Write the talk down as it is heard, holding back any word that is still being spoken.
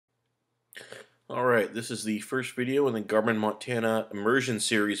Alright, this is the first video in the Garmin Montana immersion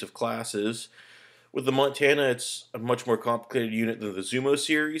series of classes. With the Montana, it's a much more complicated unit than the Zumo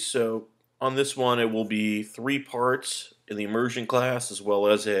series, so on this one it will be 3 parts in the immersion class, as well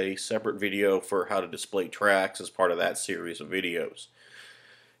as a separate video for how to display tracks as part of that series of videos.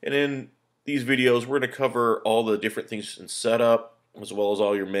 And in these videos, we're going to cover all the different things in setup, as well as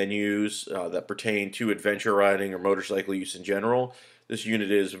all your menus that pertain to adventure riding or motorcycle use in general. This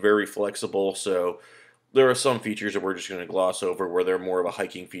unit is very flexible, so there are some features that we're just going to gloss over where they're more of a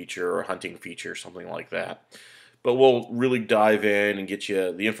hiking feature or hunting feature, something like that. But we'll really dive in and get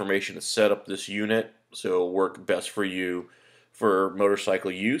you the information to set up this unit so it'll work best for you for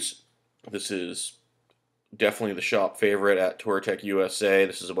motorcycle use. This is definitely the shop favorite at Touratech USA.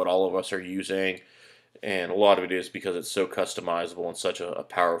 This is what all of us are using, and a lot of it is because it's so customizable and such a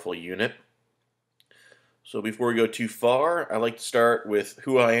powerful unit. So before we go too far, I like to start with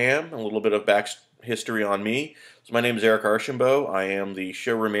who I am, a little bit of back history on me. So my name is Archambault. I am the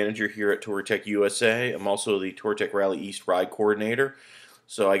showroom manager here at Touratech USA. I'm also the Touratech Rally East ride coordinator.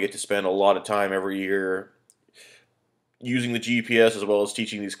 So I get to spend a lot of time every year using the GPS as well as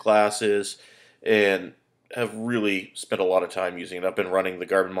teaching these classes, and have really spent a lot of time using it. I've been running the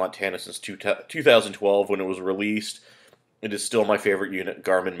Garmin Montana since 2012 when it was released. It is still my favorite unit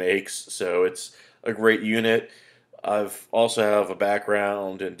Garmin makes, so it's a great unit. I've also have a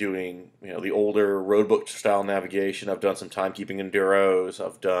background in doing the older roadbook style navigation. I've done some timekeeping enduros.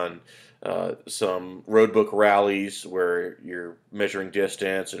 I've done some roadbook rallies where you're measuring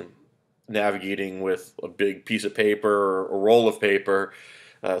distance and navigating with a big piece of paper or a roll of paper.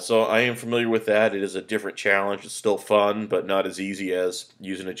 So I am familiar with that. It is a different challenge. It's still fun, but not as easy as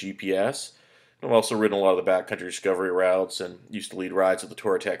using a GPS. I've also ridden a lot of the backcountry discovery routes and used to lead rides at the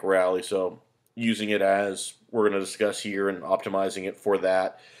Touratech Rally, so using it as we're going to discuss here and optimizing it for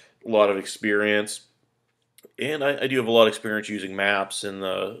that, a lot of experience. And I do have a lot of experience using maps in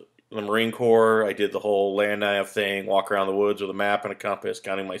the Marine Corps. I did the whole land nav thing, walk around the woods with a map and a compass,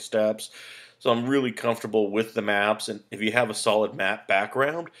 counting my steps. So I'm really comfortable with the maps, and if you have a solid map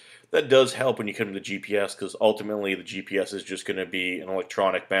background, that does help when you come to the GPS, because ultimately the GPS is just going to be an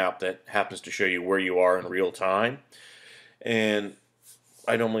electronic map that happens to show you where you are in real time. And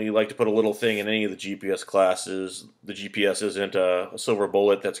I normally like to put a little thing in any of the GPS classes. The GPS isn't a silver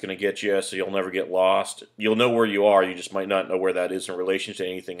bullet that's going to get you, so you'll never get lost. You'll know where you are, you just might not know where that is in relation to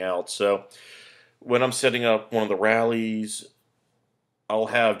anything else. So when I'm setting up one of the rallies, I'll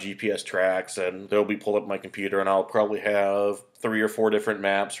have GPS tracks, and they'll be pulled up my computer, and I'll probably have 3 or 4 different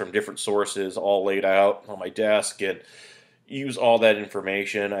maps from different sources all laid out on my desk, and use all that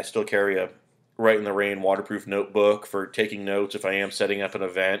information. I still carry a Right in the Rain waterproof notebook for taking notes if I am setting up an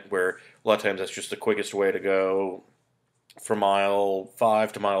event, where a lot of times that's just the quickest way to go. From mile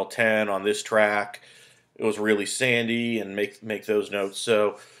 5 to mile 10 on this track, it was really sandy, and make those notes.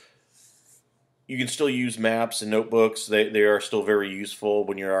 So you can still use maps and notebooks. They are still very useful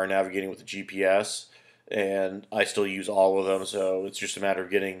when you are navigating with the GPS, and I still use all of them. So it's just a matter of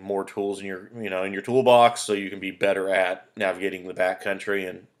getting more tools in your in your toolbox, so you can be better at navigating the backcountry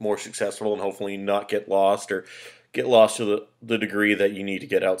and more successful, and hopefully not get lost, or get lost to the degree that you need to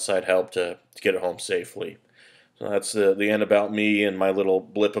get outside help to get it home safely. So that's the end about me, and my little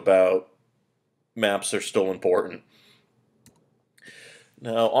blip about maps are still important.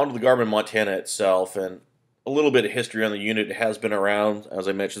 Now, onto the Garmin Montana itself, and a little bit of history on the unit. It has been around, as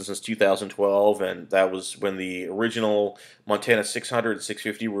I mentioned, since 2012, and that was when the original Montana 600 and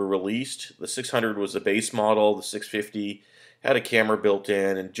 650 were released. The 600 was the base model, the 650 had a camera built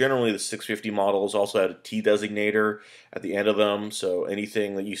in, and generally the 650 models also had a T designator at the end of them, so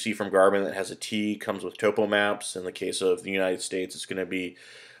anything that you see from Garmin that has a T comes with topo maps. In the case of the United States, it's going to be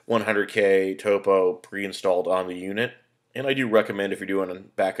 100K topo pre-installed on the unit. And I do recommend, if you're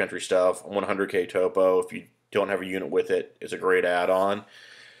doing backcountry stuff, 100K topo, if you don't have a unit with it, is a great add-on.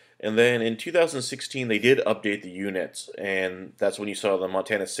 And then in 2016, they did update the units, and that's when you saw the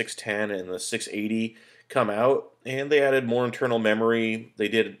Montana 610 and the 680 come out, and they added more internal memory. They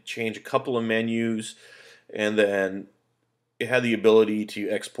did change a couple of menus, and then it had the ability to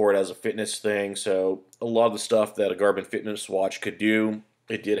export as a fitness thing. So a lot of the stuff that a Garmin fitness watch could do,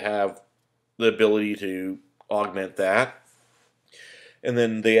 it did have the ability to augment that. And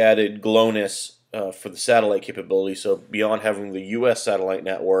then they added GLONASS for the satellite capability. So beyond having the US satellite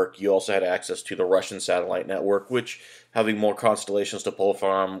network, you also had access to the Russian satellite network, which, having more constellations to pull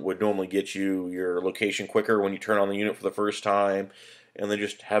from, would normally get you your location quicker when you turn on the unit for the first time. And then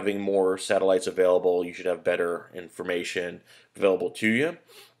just having more satellites available, you should have better information available to you.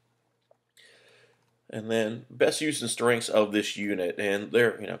 And then best use and strengths of this unit, and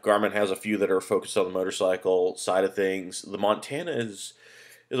there, Garmin has a few that are focused on the motorcycle side of things. The Montana is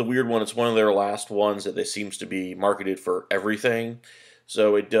a weird one. It's one of their last ones that they seems to be marketed for everything.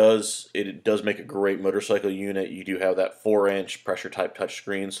 So it does make a great motorcycle unit. You do have that 4-inch pressure type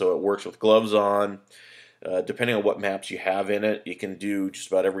touchscreen, so it works with gloves on. Depending on what maps you have in it, you can do just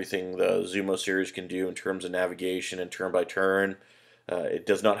about everything the Zumo series can do in terms of navigation and turn by turn. It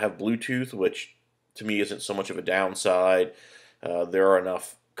does not have Bluetooth, which to me isn't so much of a downside. There are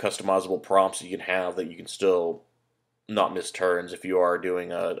enough customizable prompts that you can have that you can still not miss turns if you are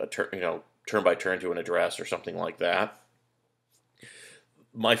doing a turn by turn to an address or something like that.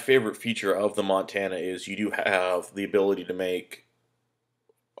 My favorite feature of the Montana is you do have the ability to make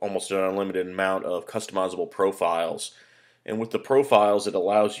almost an unlimited amount of customizable profiles. And with the profiles, it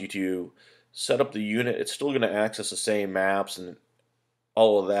allows you to set up the unit. It's still going to access the same maps and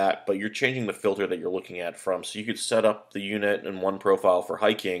all of that, but you're changing the filter that you're looking at from. So you could set up the unit in one profile for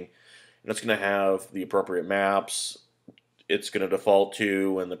hiking, and it's going to have the appropriate maps it's going to default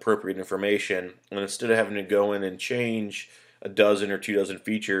to and the appropriate information. And instead of having to go in and change a dozen or 2 dozen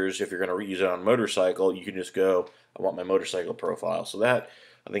features, if you're going to use it on a motorcycle, you can just go, I want my motorcycle profile. So that,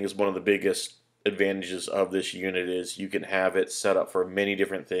 I think, is one of the biggest advantages of this unit is you can have it set up for many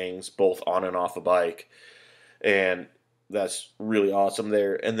different things, both on and off a bike. And that's really awesome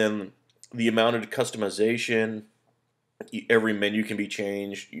there. And then the amount of customization, every menu can be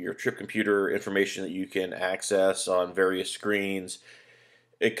changed, your trip computer information that you can access on various screens.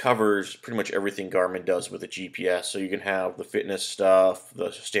 It covers pretty much everything Garmin does with a GPS. So you can have the fitness stuff,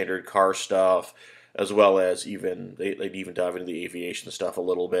 the standard car stuff, as well as they'd even dive into the aviation stuff a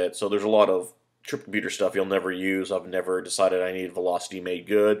little bit. So there's a lot of trip computer stuff you'll never use. I've never decided I need Velocity made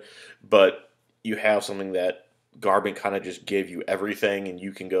good, but you have something that Garmin kind of just gave you everything, and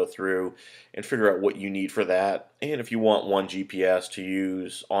you can go through and figure out what you need for that. And if you want one GPS to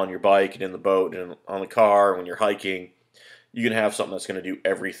use on your bike and in the boat and on the car when you're hiking, you can have something that's going to do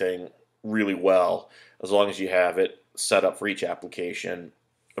everything really well as long as you have it set up for each application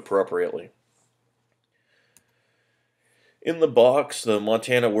appropriately. In the box, the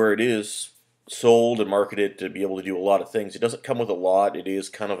Montana, where it is sold and marketed to be able to do a lot of things, it doesn't come with a lot. It is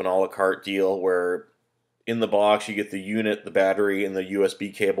kind of an a la carte deal where in the box you get the unit, the battery, and the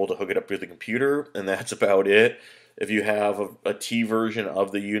USB cable to hook it up to the computer, and that's about it. If you have a T version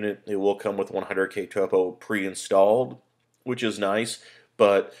of the unit, it will come with 100K topo pre-installed, which is nice,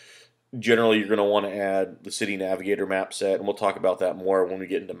 but generally you're going to want to add the City Navigator map set, and we'll talk about that more when we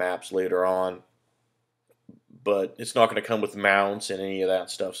get into maps later on. But it's not going to come with mounts and any of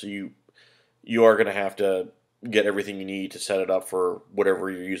that stuff, so you are going to have to get everything you need to set it up for whatever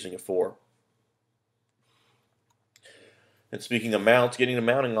you're using it for. And speaking of mounts, getting the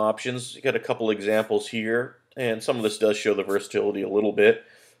mounting options, you got a couple examples here, and some of this does show the versatility a little bit.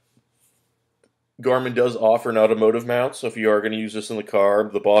 Garmin does offer an automotive mount, so if you are going to use this in the car,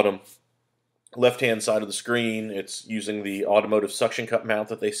 the bottom left-hand side of the screen, it's using the automotive suction cup mount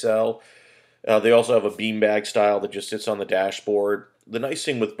that they sell. They also have a beanbag style that just sits on the dashboard. The nice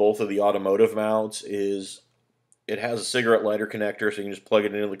thing with both of the automotive mounts is it has a cigarette lighter connector, so you can just plug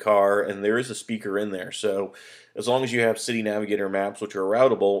it into the car, and there is a speaker in there. So as long as you have City Navigator maps, which are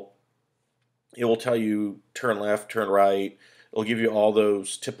routable, it will tell you turn left, turn right. It'll give you all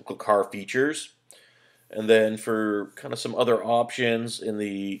those typical car features. And then for kind of some other options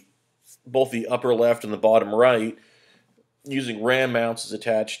in both the upper left and the bottom right, using RAM mounts is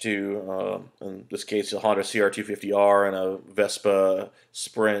attached to, in this case, a Honda CR250R and a Vespa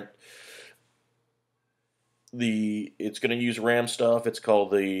Sprint. It's going to use RAM stuff. It's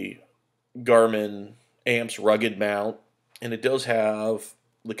called the Garmin Amps Rugged Mount, and it does have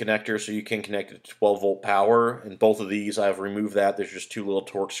the connector so you can connect it to 12-volt power, and both of these I've removed that. There's just 2 little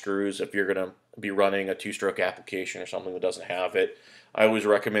torque screws if you're going to be running a 2-stroke application or something that doesn't have it. I always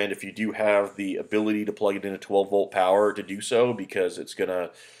recommend, if you do have the ability to plug it into 12-volt power, to do so, because it's going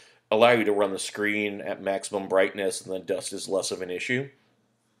to allow you to run the screen at maximum brightness, and then dust is less of an issue.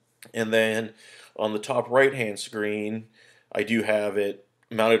 And then on the top right-hand screen, I do have it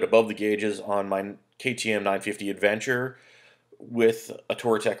mounted above the gauges on my KTM 950 Adventure with a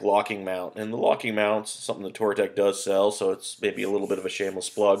Touratech locking mount. And the locking mounts, something that Touratech does sell, so it's maybe a little bit of a shameless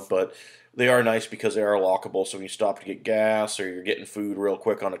plug, but they are nice because they are lockable, so when you stop to get gas or you're getting food real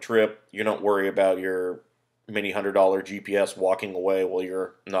quick on a trip, you don't worry about your many $100 GPS walking away while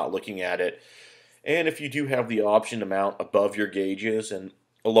you're not looking at it. And if you do have the option to mount above your gauges, and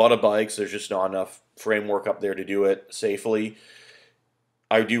a lot of bikes, there's just not enough framework up there to do it safely,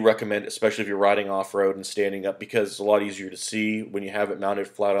 I do recommend, especially if you're riding off-road and standing up, because it's a lot easier to see when you have it mounted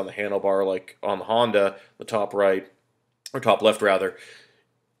flat on the handlebar, like on the Honda, the top right, or top left rather.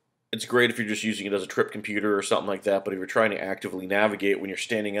 It's great if you're just using it as a trip computer or something like that, but if you're trying to actively navigate, when you're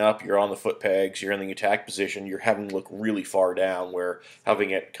standing up, you're on the foot pegs, you're in the attack position, you're having to look really far down, where having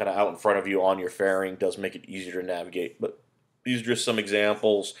it kind of out in front of you on your fairing does make it easier to navigate. But these are just some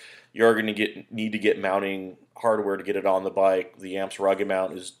examples. You are going to need to get mounting hardware to get it on the bike. The AMPS rugged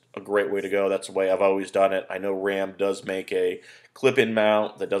mount is a great way to go. That's the way I've always done it. I know Ram does make a clip-in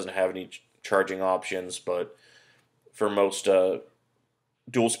mount that doesn't have any charging options, but for most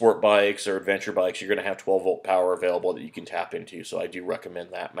dual sport bikes or adventure bikes, you're going to have 12-volt power available that you can tap into, so I do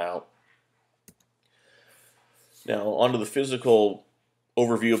recommend that mount. Now, onto the physical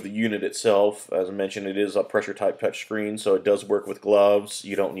overview of the unit itself. As I mentioned, it is a pressure type touchscreen, so it does work with gloves.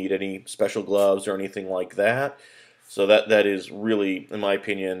 You don't need any special gloves or anything like that. So that is really, in my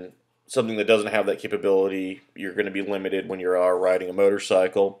opinion, something that doesn't have that capability. You're going to be limited when you're riding a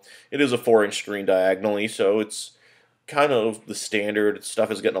motorcycle. It is a 4-inch screen diagonally, so it's kind of the standard. Stuff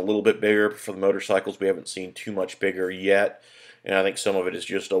is getting a little bit bigger. For the motorcycles, we haven't seen too much bigger yet. And I think some of it is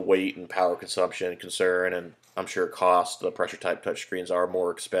just a weight and power consumption concern, and I'm sure cost. The pressure type touchscreens are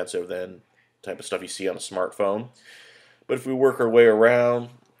more expensive than the type of stuff you see on a smartphone. But if we work our way around,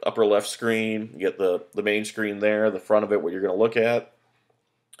 upper left screen, you get the main screen there, the front of it, what you're going to look at.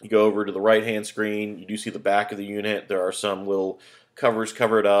 You go over to the right hand screen, you do see the back of the unit. There are some little covers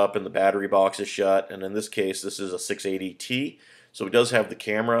covered up and the battery box is shut, and in this case this is a 680T, so it does have the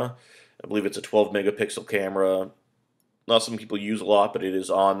camera. I believe it's a 12 megapixel camera. Not something people use a lot, but it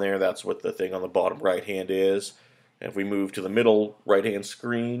is on there. That's what the thing on the bottom right hand is. And if we move to the middle right hand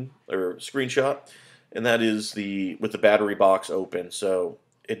screen or screenshot, and that is with the battery box open. So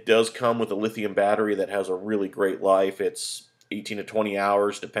it does come with a lithium battery that has a really great life. It's 18 to 20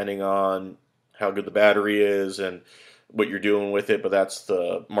 hours depending on how good the battery is and what you're doing with it, but that's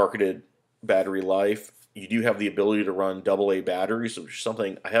the marketed battery life. You do have the ability to run AA batteries, which is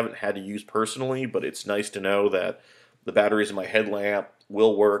something I haven't had to use personally, but it's nice to know that the batteries in my headlamp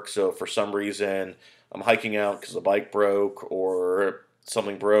will work. So if for some reason I'm hiking out because the bike broke or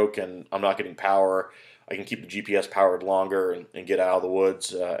something broke and I'm not getting power, I can keep the GPS powered longer and get out of the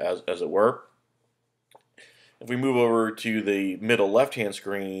woods, as it were. If we move over to the middle left-hand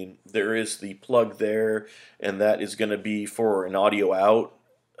screen, there is the plug there, and that is going to be for an audio out.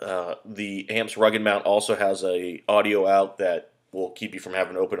 The AMPS rugged mount also has a audio out that will keep you from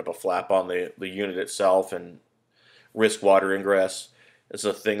having to open up a flap on the unit itself and risk water ingress. It's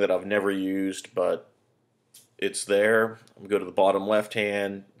a thing that I've never used, but it's there. I'm going to go to the bottom left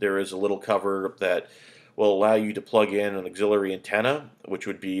hand. There is a little cover that will allow you to plug in an auxiliary antenna, which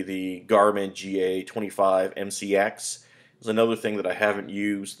would be the Garmin GA25 MCX. Is another thing that I haven't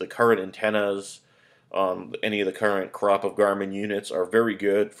used. The current antennas on any of the current crop of Garmin units are very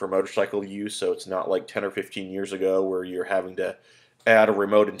good for motorcycle use, so it's not like 10 or 15 years ago where you're having to add a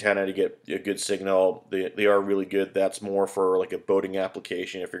remote antenna to get a good signal. They are really good. That's more for like a boating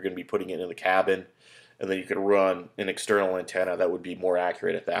application if you're going to be putting it in the cabin, and then you could run an external antenna that would be more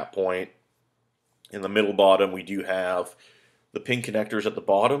accurate at that point. In the middle bottom, we do have the pin connectors at the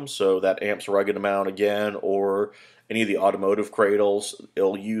bottom, so that AMPS rugged mount again, or any of the automotive cradles,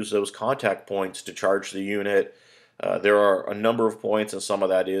 it'll use those contact points to charge the unit. There are a number of points, and some of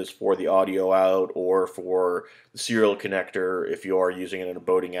that is for the audio out or for the serial connector if you are using it in a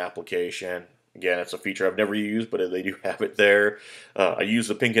boating application. Again, it's a feature I've never used, but they do have it there. I use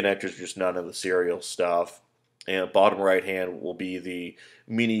the pin connectors, just none of the serial stuff. And bottom right hand will be the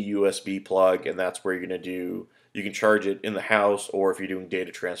mini USB plug, and that's where you're going to do, you can charge it in the house, or if you're doing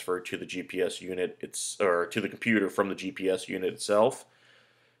data transfer to the GPS unit, or to the computer from the GPS unit itself.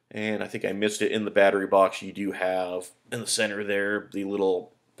 And I think I missed it in the battery box. You do have in the center there the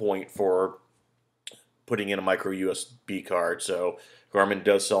little point for putting in a micro USB card. So Garmin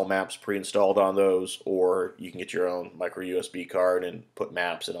does sell maps pre-installed on those, or you can get your own micro USB card and put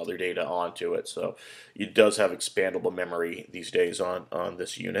maps and other data onto it. So it does have expandable memory these days on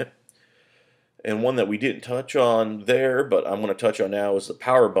this unit. And one that we didn't touch on there, but I'm going to touch on now, is the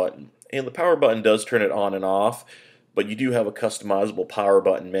power button. And the power button does turn it on and off, but you do have a customizable power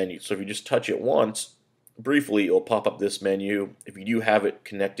button menu. So if you just touch it once, briefly, it'll pop up this menu. If you do have it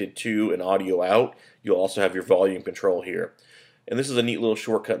connected to an audio out, you'll also have your volume control here. And this is a neat little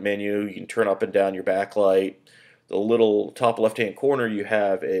shortcut menu. You can turn up and down your backlight. The little top left-hand corner, you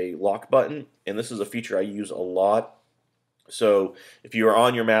have a lock button, and this is a feature I use a lot. So if you are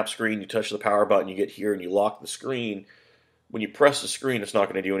on your map screen, you touch the power button, you get here and you lock the screen, when you press the screen, it's not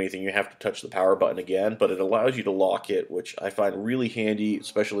going to do anything. You have to touch the power button again, but it allows you to lock it, which I find really handy,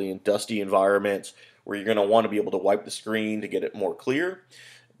 especially in dusty environments where you're going to want to be able to wipe the screen to get it more clear,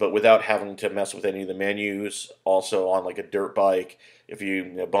 but without having to mess with any of the menus. Also on like a dirt bike, if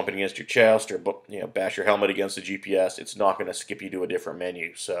you bump it against your chest or bash your helmet against the GPS, it's not going to skip you to a different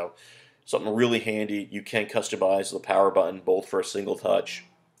menu. So something really handy. You can customize the power button both for a single touch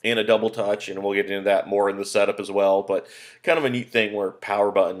and a double touch, and we'll get into that more in the setup as well, but kind of a neat thing where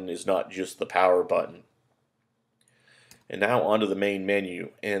power button is not just the power button. And now onto the main menu,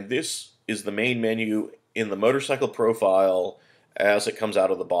 and this is the main menu in the motorcycle profile as it comes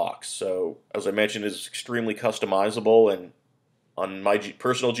out of the box. So as I mentioned, it's extremely customizable, and on my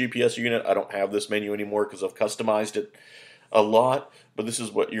personal GPS unit I don't have this menu anymore because I've customized it a lot, but this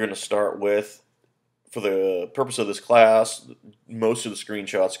is what you're going to start with. For the purpose of this class, most of the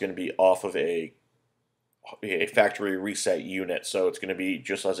screenshots are going to be off of a factory reset unit, so it's going to be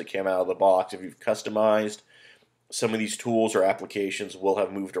just as it came out of the box. If you've customized, some of these tools or applications will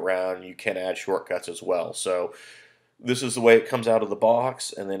have moved around. You can add shortcuts as well. So this is the way it comes out of the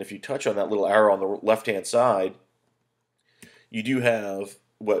box, and then if you touch on that little arrow on the left-hand side, you do have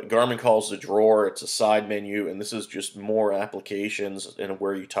what Garmin calls the drawer. It's a side menu, and this is just more applications and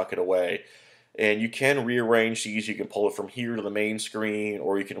where you tuck it away. And you can rearrange these. You can pull it from here to the main screen,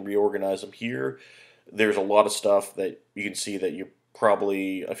 or you can reorganize them here. There's a lot of stuff that you can see that you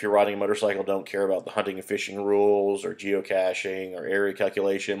probably, if you're riding a motorcycle, don't care about the hunting and fishing rules or geocaching or area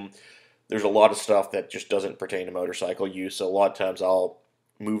calculation. There's a lot of stuff that just doesn't pertain to motorcycle use, so a lot of times I'll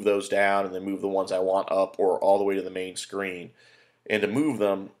move those down and then move the ones I want up or all the way to the main screen. And to move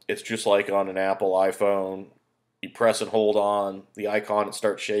them, it's just like on an Apple iPhone. You press and hold on the icon, it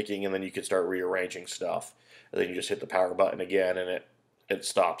starts shaking, and then you can start rearranging stuff. And then you just hit the power button again, and it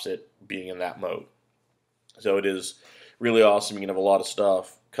stops it being in that mode. So it is really awesome. You can have a lot of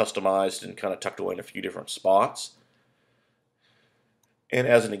stuff customized and kind of tucked away in a few different spots. And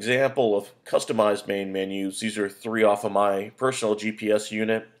as an example of customized main menus, these are 3 off of my personal GPS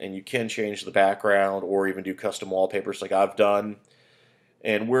unit, and you can change the background or even do custom wallpapers like I've done.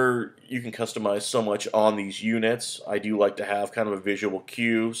 And where you can customize so much on these units, I do like to have kind of a visual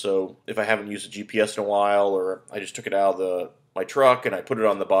cue. So if I haven't used a GPS in a while, or I just took it out of my truck and I put it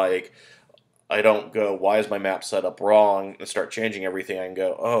on the bike, I don't go, why is my map set up wrong, and start changing everything. I can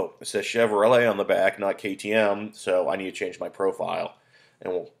go, oh, it says Chevrolet on the back, not KTM, so I need to change my profile.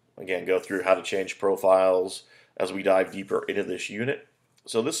 And we'll, again, go through how to change profiles as we dive deeper into this unit.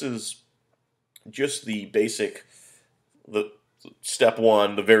 So this is just the basic, step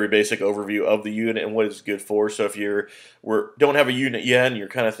 1, the very basic overview of the unit and what it's good for. So if don't have a unit yet and you're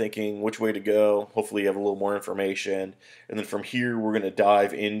kind of thinking which way to go, hopefully you have a little more information. And then from here we're going to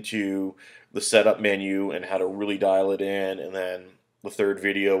dive into the setup menu and how to really dial it in. And then the third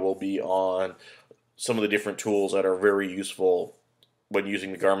video will be on some of the different tools that are very useful when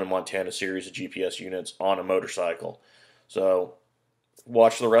using the Garmin Montana series of GPS units on a motorcycle. So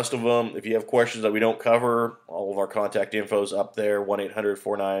watch the rest of them. If you have questions that we don't cover, all of our contact info is up there,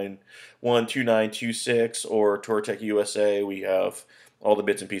 1-800-491-2926 or Touratech USA. We have all the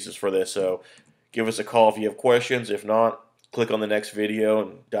bits and pieces for this, so give us a call if you have questions. If not, click on the next video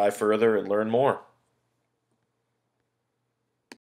and dive further and learn more.